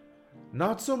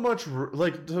 not so much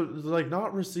like to like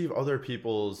not receive other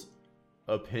people's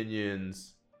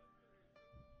opinions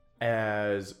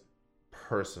as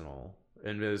personal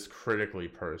and as critically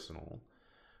personal,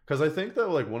 because I think that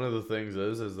like one of the things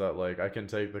is that like I can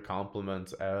take the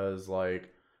compliments as, like,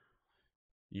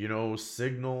 you know,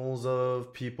 signals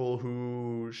of people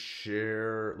who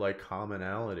share like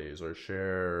commonalities or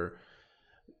share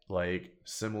like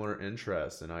similar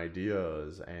interests and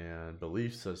ideas and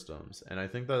belief systems. And I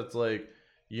think that's like,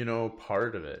 you know,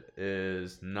 part of it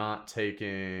is not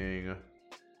taking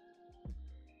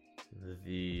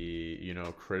the, you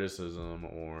know, criticism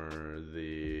or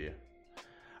the,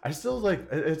 I still like,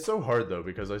 it's so hard though,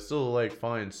 because I still like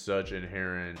find such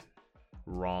inherent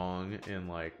wrong in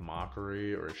like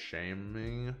mockery or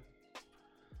shaming.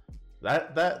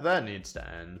 That needs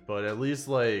to end, but at least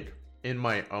like in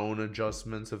my own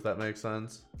adjustments, if that makes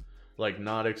sense. Like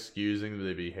not excusing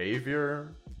the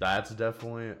behavior, that's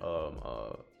definitely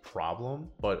a problem,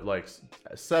 but like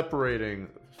separate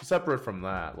from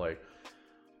that, like,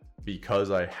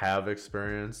 because I have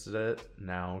experienced it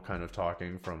now, kind of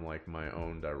talking from like my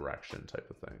own direction type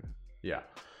of thing. Yeah.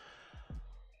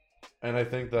 And I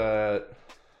think that,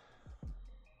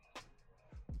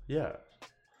 yeah,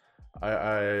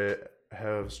 I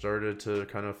have started to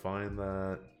kind of find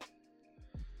that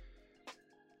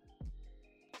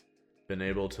been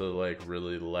able to like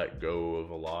really let go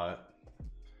of a lot.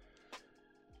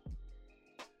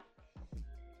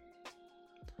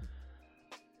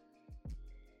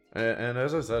 And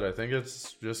as I said, I think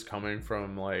it's just coming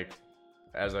from like,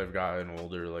 as I've gotten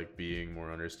older, like being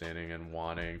more understanding and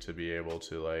wanting to be able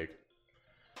to like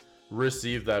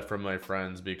receive that from my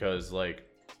friends, because like,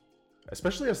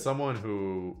 especially as someone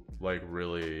who like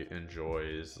really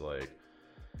enjoys like,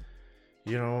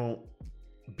 you know,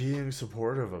 being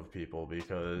supportive of people,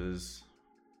 because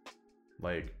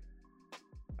like,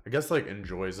 I guess like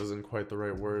enjoys isn't quite the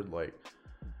right word, like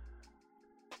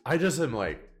I just am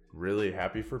like really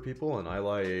happy for people, and I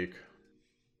like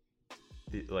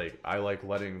I like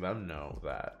letting them know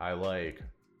that I like,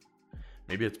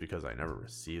 maybe it's because I never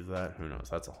received that, who knows,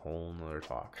 that's a whole nother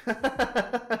talk.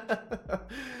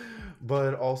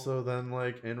 But also then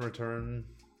like in return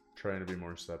trying to be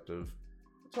more receptive.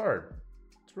 It's hard,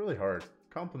 it's really hard.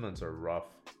 Compliments are rough.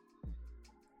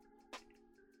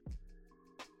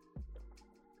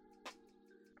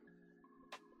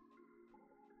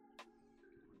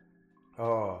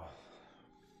 Oh,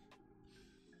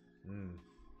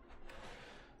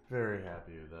 very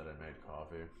happy that I made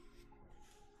coffee.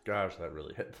 Gosh, that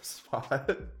really hit the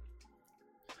spot.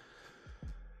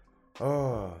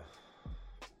 Oh.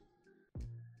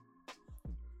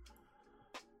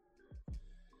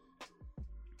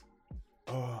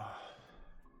 Oh.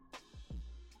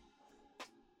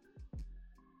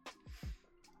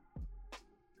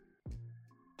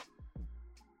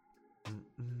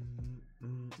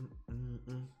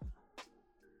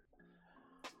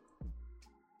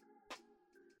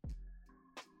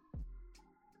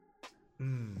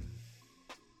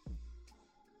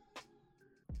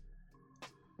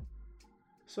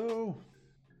 So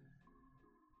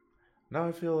now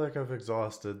I feel like I've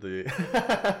exhausted the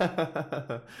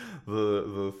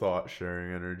the thought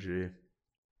sharing energy.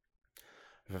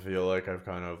 I feel like I've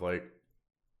kind of like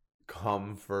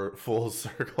come for full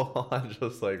circle on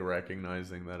just like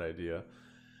recognizing that idea.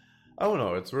 I don't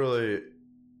know, it's really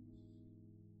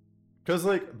because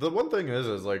like the one thing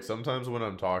is like sometimes when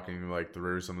I'm talking like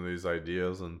through some of these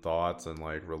ideas and thoughts and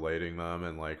like relating them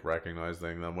and like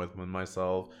recognizing them within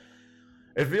myself,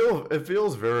 it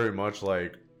feels very much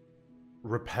like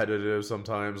repetitive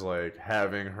sometimes, like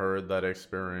having heard that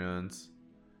experience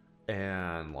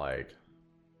and like,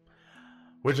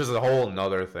 which is a whole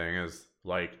nother thing, is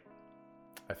like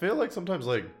I feel like sometimes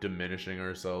like diminishing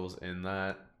ourselves in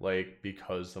that, like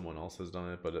because someone else has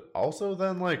done it, but also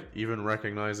then like even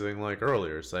recognizing, like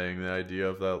earlier saying the idea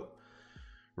of that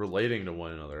relating to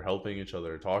one another, helping each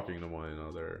other, talking to one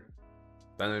another,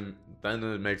 then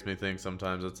it makes me think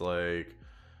sometimes it's like,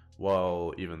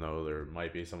 well, even though there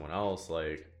might be someone else,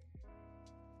 like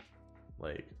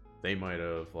they might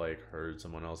have like heard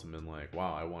someone else and been like,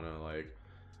 wow, I want to like,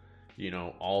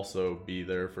 also be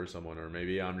there for someone, or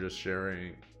maybe I'm just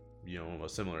sharing, a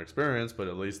similar experience, but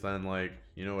at least then like,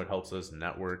 it helps us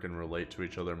network and relate to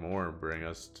each other more and bring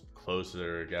us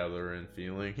closer together and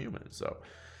feeling human. So,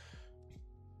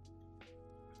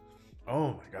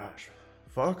 oh my gosh,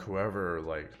 fuck whoever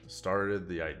like started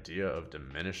the idea of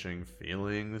diminishing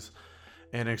feelings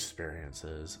and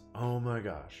experiences. Oh my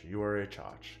gosh, you are a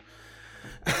chotch.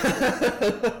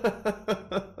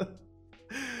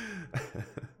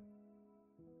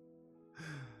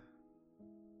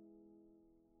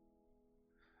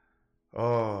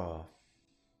 Oh,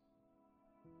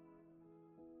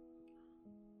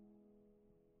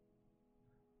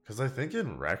 because I think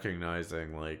in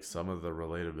recognizing like some of the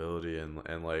relatability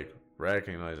and like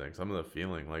recognizing some of the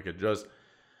feeling, like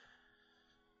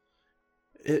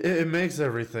it makes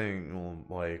everything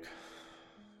like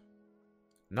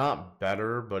not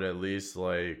better, but at least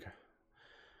like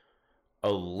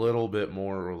a little bit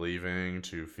more relieving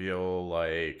to feel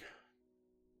like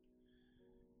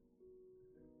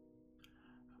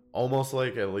almost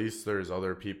like at least there's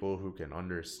other people who can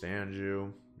understand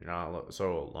you. You're not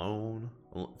so alone.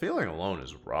 Feeling alone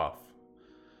is rough.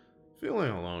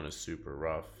 Feeling alone is super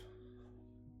rough.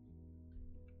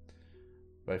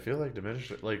 But I feel like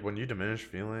like when you diminish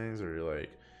feelings, or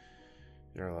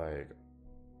you're like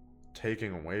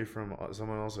taking away from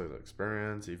someone else's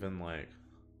experience, even like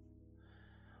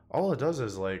all it does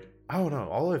is like, I don't know.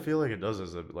 All I feel like it does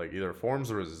is it like either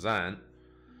forms resent,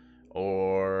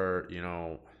 or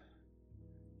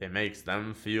it makes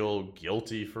them feel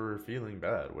guilty for feeling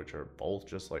bad, which are both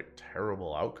just like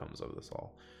terrible outcomes of this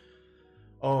all.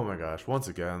 Oh my gosh, once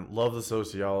again, love the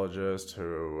sociologist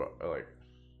who like,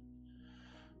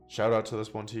 shout out to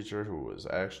this one teacher who was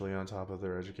actually on top of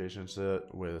their education shit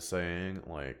with saying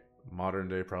like modern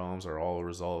day problems are all a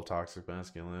result of toxic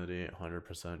masculinity.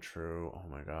 100% true. Oh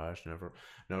my gosh,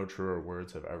 no truer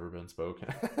words have ever been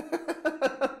spoken.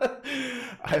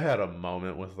 I had a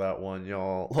moment with that one,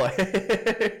 y'all.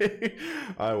 Like,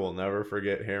 I will never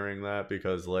forget hearing that,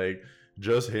 because like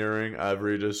just hearing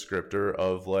every descriptor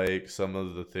of like some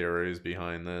of the theories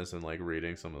behind this, and like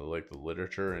reading some of the, like the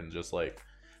literature, and just like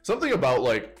something about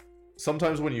like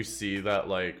sometimes when you see that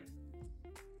like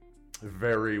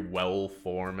very well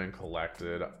formed and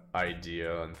collected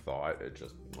idea and thought,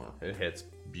 it hits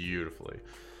beautifully.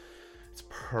 It's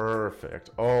perfect.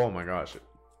 Oh my gosh.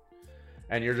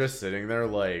 And you're just sitting there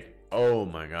like, oh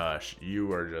my gosh,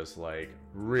 you are just like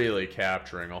really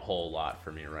capturing a whole lot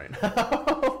for me right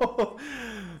now.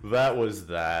 That was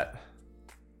that.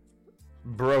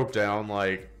 Broke down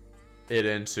like it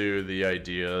into the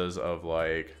ideas of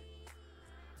like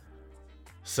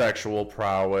sexual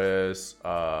prowess,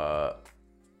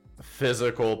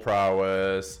 physical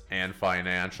prowess, and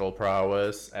financial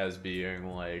prowess as being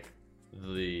like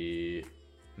the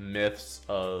myths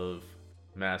of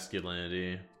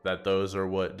masculinity, that those are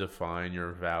what define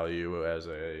your value as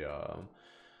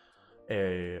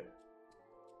a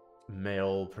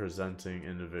male presenting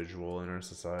individual in our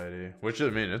society, which I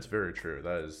mean, it's very true.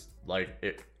 That is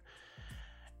like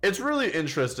it's really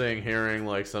interesting hearing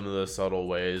like some of the subtle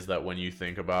ways that when you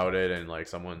think about it and like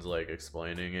someone's like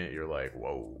explaining it, you're like,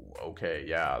 whoa, okay,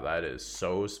 yeah, that is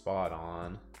so spot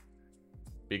on.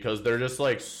 Because they're just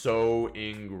like so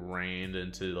ingrained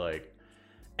into like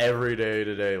everyday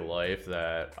to day life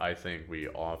that I think we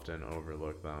often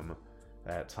overlook them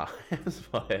at times.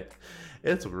 But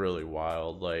it's really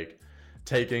wild. Like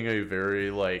taking a very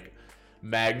like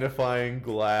magnifying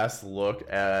glass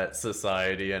look at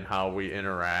society and how we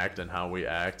interact and how we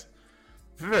act.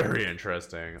 Very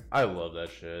interesting. I love that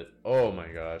shit. Oh my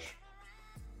gosh.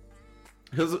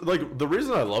 Because like the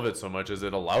reason I love it so much is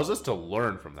it allows us to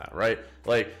learn from that, right?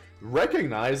 Like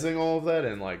recognizing all of that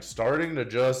and like starting to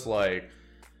just like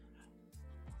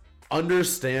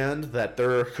understand that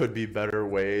there could be better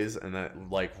ways, and that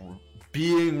like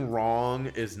being wrong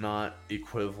is not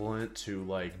equivalent to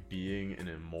like being an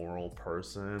immoral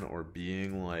person or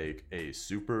being like a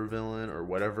supervillain or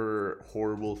whatever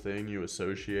horrible thing you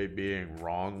associate being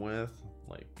wrong with.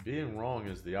 Like being wrong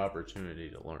is the opportunity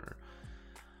to learn.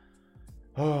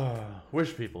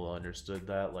 Wish people understood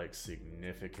that like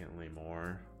significantly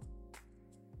more,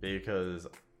 because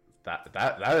that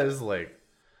is like,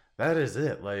 that is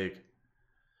it. Like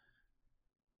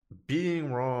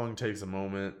being wrong takes a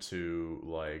moment to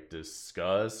like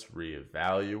discuss,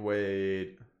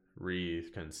 reevaluate,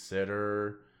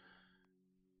 reconsider,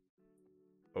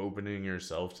 opening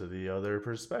yourself to the other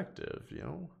perspective, you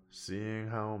know, seeing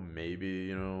how maybe,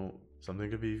 you know, something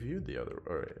could be viewed the other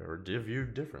or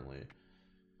viewed differently.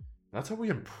 That's how we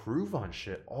improve on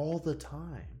shit all the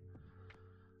time.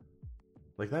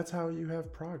 Like that's how you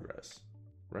have progress,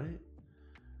 right?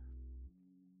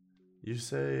 You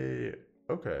say,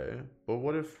 okay, but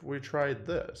what if we tried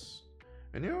this?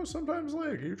 And you know, sometimes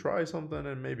like you try something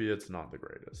and maybe it's not the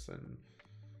greatest, and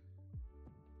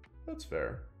that's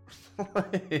fair.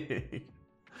 Like,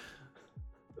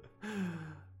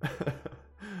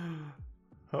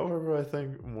 however, I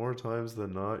think more times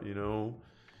than not, you know,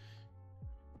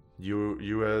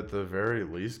 you at the very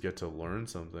least get to learn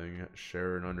something,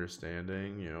 share an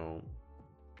understanding, you know,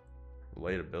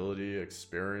 relatability,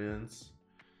 experience.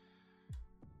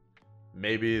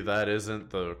 Maybe that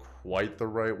isn't quite the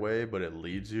right way, but it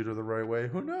leads you to the right way.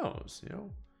 Who knows, you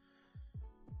know?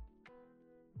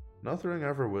 Nothing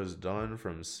ever was done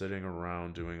from sitting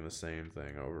around doing the same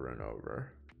thing over and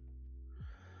over.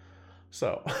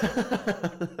 So,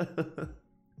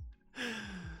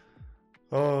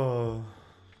 oh,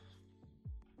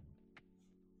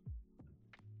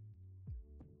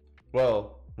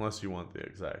 well, unless you want the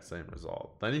exact same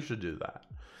result, then you should do that.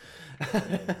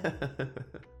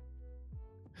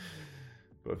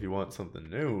 But if you want something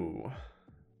new,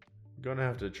 you're gonna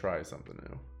have to try something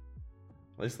new.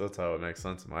 At least that's how it makes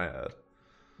sense in my head.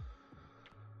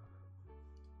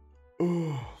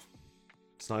 Ooh.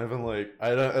 It's not even like,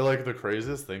 I like the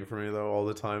craziest thing for me though all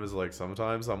the time is like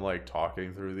sometimes I'm like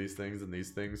talking through these things and these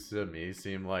things to me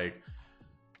seem like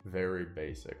very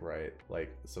basic, right?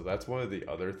 Like, so that's one of the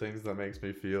other things that makes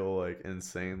me feel like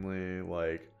insanely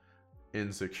like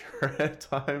insecure at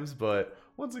times. But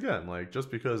once again, like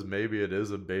just because maybe it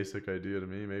is a basic idea to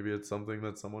me, maybe it's something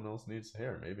that someone else needs to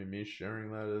hear. Maybe me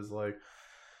sharing that is like,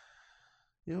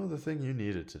 you know, the thing you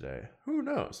needed today. Who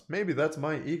knows? Maybe that's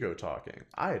my ego talking.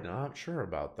 I'm not sure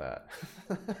about that.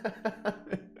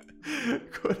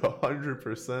 Could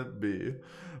 100% be,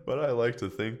 but I like to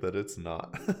think that it's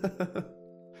not.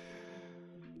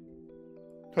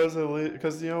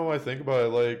 Because, you know, I think about it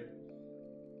like,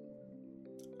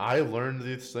 I learned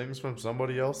these things from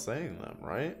somebody else saying them,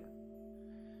 right?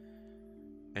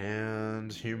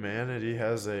 And humanity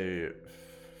has a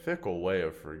fickle way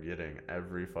of forgetting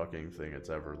every fucking thing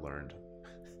it's ever learned.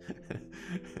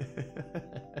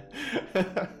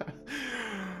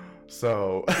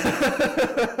 So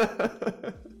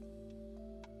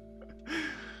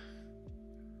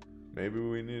maybe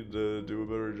we need to do a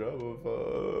better job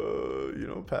of you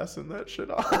know, passing that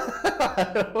shit on.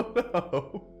 I don't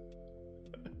know.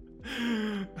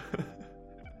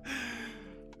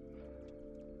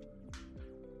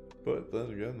 But then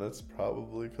again, that's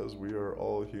probably because we are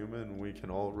all human. We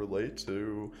can all relate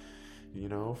to, you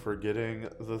know, forgetting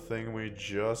the thing we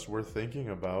just were thinking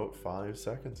about 5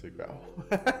 seconds ago.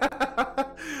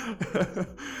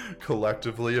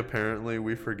 Collectively, apparently,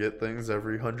 we forget things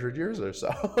every 100 years or so.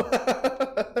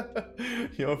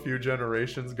 You know, a few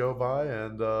generations go by,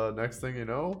 and next thing you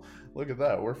know, look at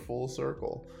that, we're full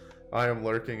circle. I am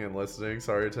lurking and listening.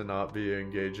 Sorry to not be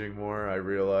engaging more. I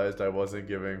realized I wasn't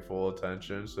giving full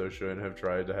attention, so shouldn't have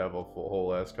tried to have a full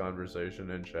whole ass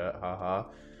conversation in chat. Haha.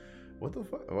 What the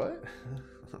fuck? What?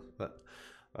 that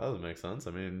doesn't make sense.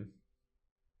 I mean,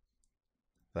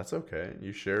 That's okay.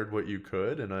 You shared what you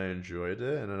could, and I enjoyed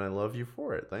it, and I love you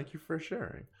for it. Thank you for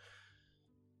sharing.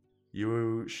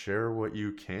 You share what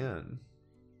you can,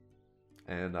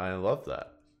 and I love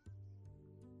that.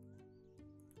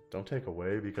 Don't take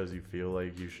away because you feel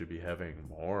like you should be having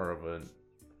more of a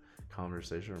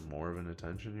conversation or more of an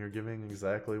attention. You're giving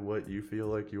exactly what you feel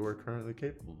like you are currently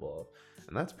capable of.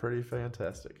 And that's pretty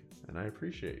fantastic. And I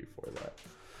appreciate you for that.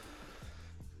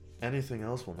 Anything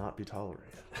else will not be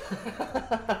tolerated.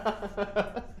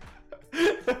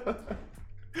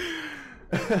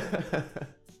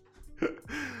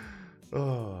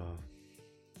 Oh.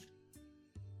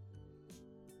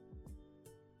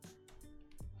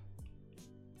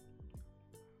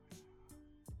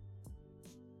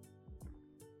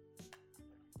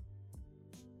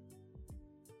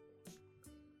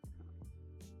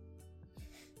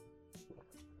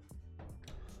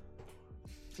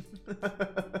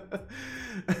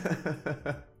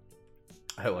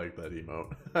 I like that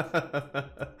emote.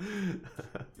 That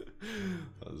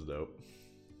was dope.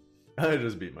 I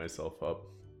just beat myself up.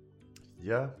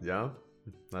 Yeah, yeah.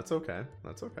 That's okay.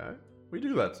 That's okay. We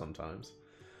do that sometimes.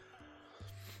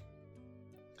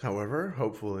 However,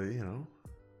 hopefully,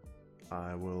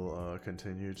 I will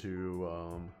continue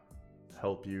to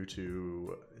help you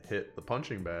to hit the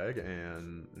punching bag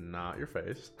and not your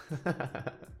face.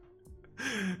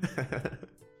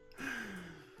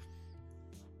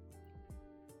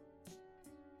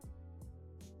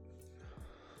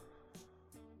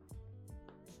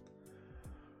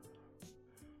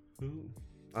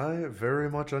 I very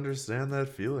much understand that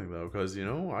feeling though, because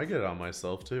I get it on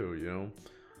myself too.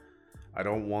 I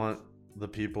don't want the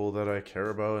people that I care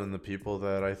about and the people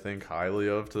that I think highly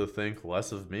of to think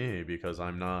less of me because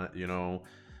I'm not,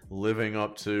 living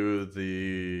up to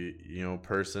the,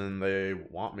 person they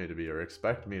want me to be or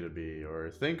expect me to be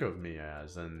or think of me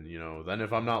as. And, then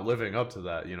if I'm not living up to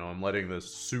that, I'm letting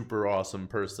this super awesome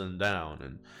person down.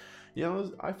 And,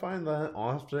 I find that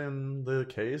often the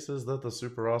case is that the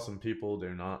super awesome people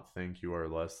do not think you are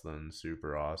less than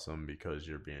super awesome because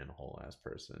you're being a whole ass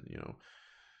person,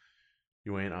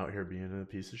 You ain't out here being a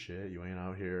piece of shit. You ain't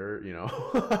out here,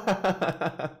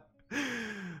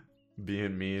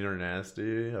 being mean or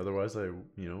nasty. Otherwise, I,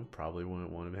 probably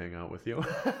wouldn't want to hang out with you.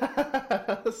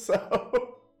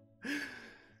 So.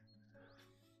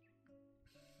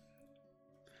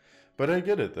 But I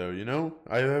get it though,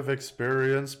 I have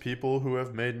experienced people who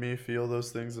have made me feel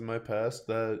those things in my past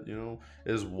that,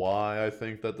 is why I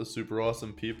think that the super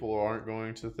awesome people aren't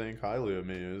going to think highly of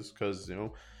me is because,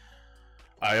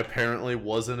 I apparently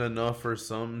wasn't enough for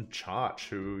some chotch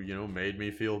who, made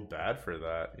me feel bad for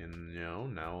that. And,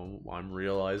 now I'm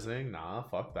realizing, nah,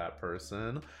 fuck that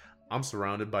person. I'm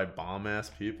surrounded by bomb-ass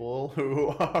people who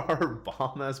are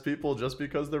bomb-ass people just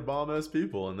because they're bomb-ass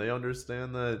people. And they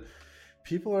understand that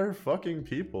people are fucking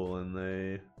people and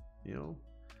they,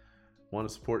 want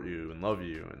to support you and love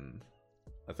you. And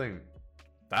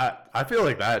I feel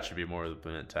like that should be more of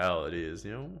the mentality is,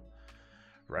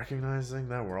 recognizing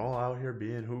that we're all out here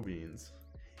being who beans.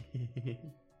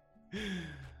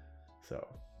 So,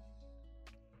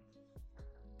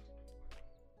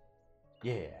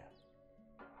 yeah.